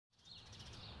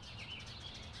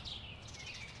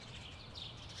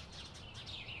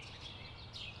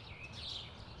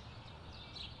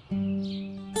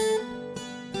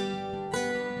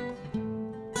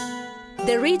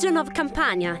The region of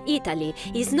Campania, Italy,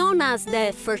 is known as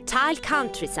the fertile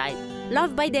countryside,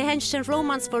 loved by the ancient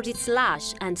Romans for its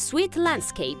lush and sweet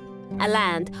landscape, a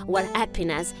land where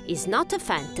happiness is not a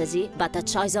fantasy but a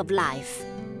choice of life.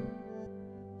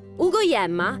 Ugo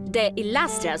Iemma, the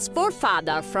illustrious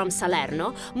forefather from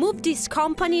Salerno, moved his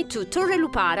company to Torre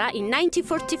Lupara in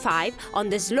 1945 on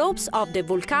the slopes of the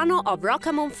volcano of Rocca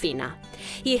Monfina.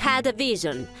 He had a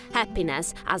vision,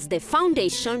 happiness as the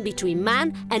foundation between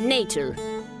man and nature.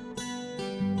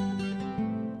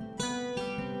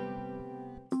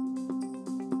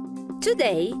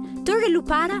 Today, Torre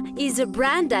Lupara is a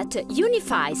brand that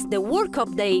unifies the work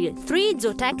of their three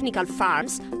zootechnical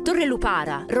farms, Torre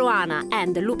Lupara, Roana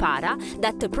and Lupara,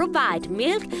 that provide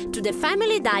milk to the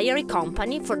family dairy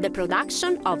company for the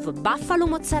production of buffalo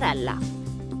mozzarella.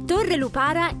 Torre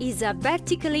Lupara is a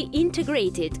vertically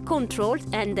integrated, controlled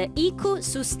and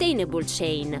eco-sustainable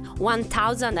chain,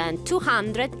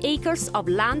 1,200 acres of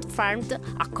land farmed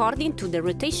according to the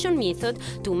rotation method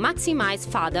to maximize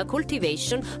fodder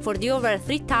cultivation for the over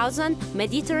 3,000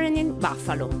 Mediterranean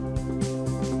buffalo.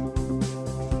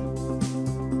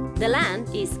 The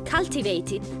land is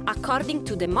cultivated according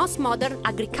to the most modern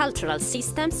agricultural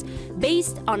systems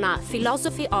based on a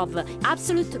philosophy of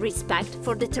absolute respect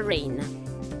for the terrain.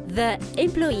 The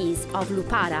employees of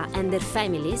Lupara and their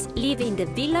families live in the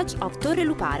village of Torre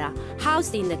Lupara,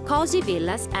 housed in the cozy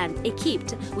villas and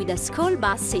equipped with a school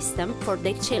bus system for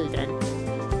their children.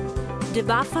 The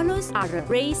buffaloes are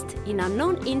raised in a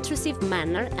non-intrusive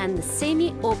manner and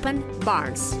semi-open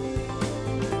barns.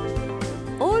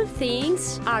 All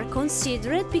things are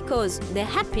considered because the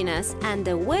happiness and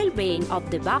the well-being of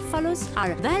the buffaloes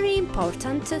are very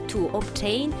important to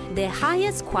obtain the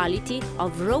highest quality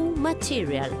of raw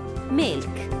material, milk.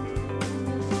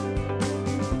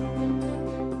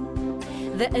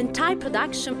 The entire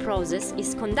production process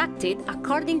is conducted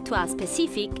according to a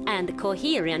specific and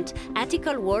coherent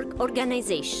ethical work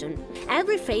organization.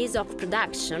 Every phase of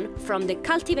production, from the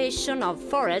cultivation of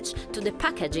forage to the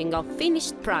packaging of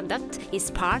finished product,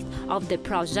 is part of the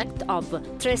project of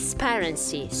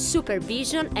transparency,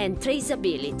 supervision and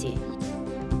traceability.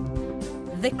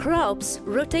 The crops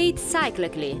rotate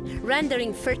cyclically,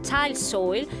 rendering fertile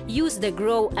soil used to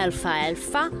grow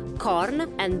alfalfa,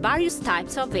 corn and various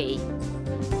types of hay.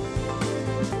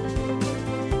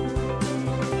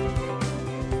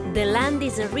 The land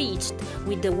is enriched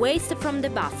with the waste from the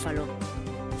buffalo.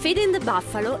 Feeding the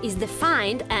buffalo is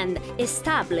defined and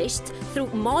established through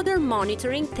modern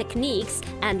monitoring techniques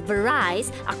and varies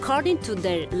according to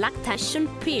their lactation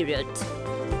period.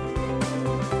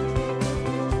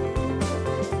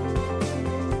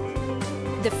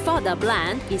 The fodder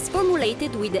blend is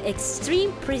formulated with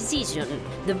extreme precision.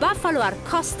 The buffalo are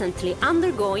constantly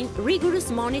undergoing rigorous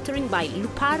monitoring by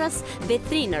Lupara's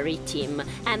veterinary team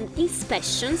and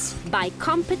inspections by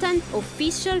competent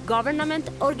official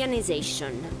government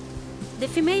organization. The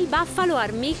female buffalo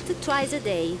are milked twice a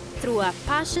day through a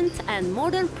patient and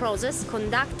modern process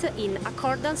conducted in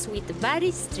accordance with very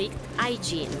strict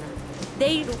hygiene.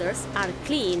 Their udders are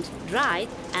cleaned, dried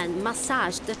and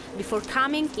massaged before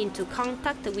coming into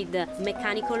contact with the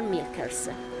mechanical milkers.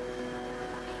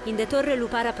 In the Torre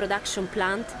Lupara production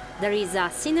plant, there is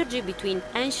a synergy between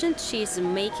ancient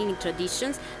cheese-making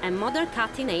traditions and modern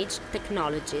cutting-edge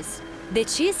technologies. The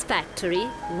cheese factory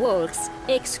works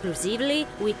exclusively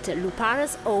with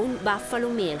Lupara's own buffalo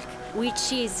milk,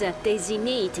 which is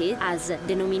designated as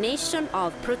Denomination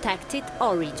of Protected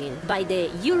Origin by the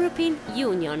European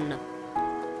Union.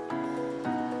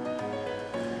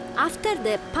 After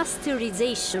the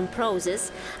pasteurization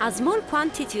process, a small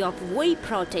quantity of whey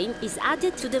protein is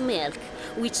added to the milk,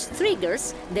 which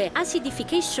triggers the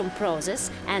acidification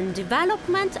process and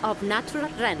development of natural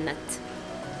rennet.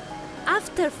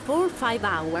 After 4 or 5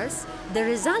 hours, the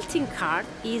resulting curd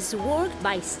is worked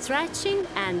by stretching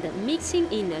and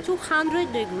mixing in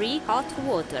 200-degree hot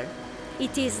water.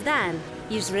 It is then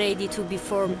ready to be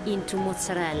formed into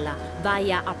mozzarella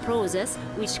via a process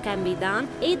which can be done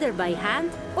either by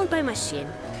hand or by machine.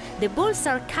 The balls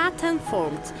are cut and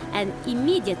formed and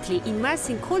immediately immersed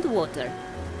in cold water.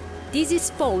 This is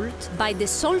followed by the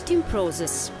salting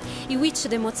process, in which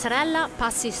the mozzarella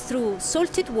passes through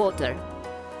salted water.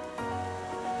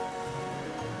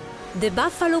 The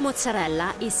buffalo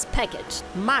mozzarella is packaged,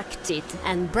 marketed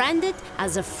and branded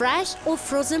as a fresh or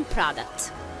frozen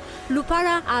product.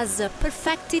 Lupara has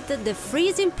perfected the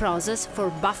freezing process for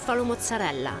buffalo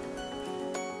mozzarella.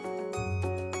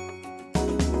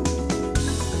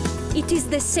 It is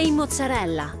the same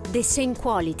mozzarella, the same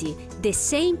quality, the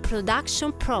same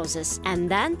production process and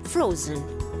then frozen.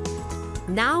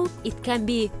 Now it can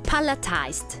be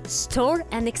palletized, stored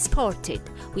and exported,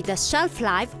 with a shelf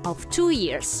life of 2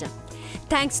 years.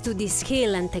 Thanks to this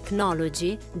skill and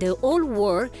technology, the whole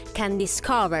world can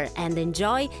discover and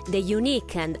enjoy the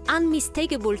unique and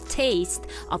unmistakable taste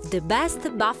of the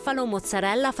best buffalo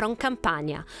mozzarella from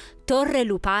Campania, Torre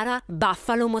Lupara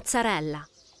Buffalo Mozzarella.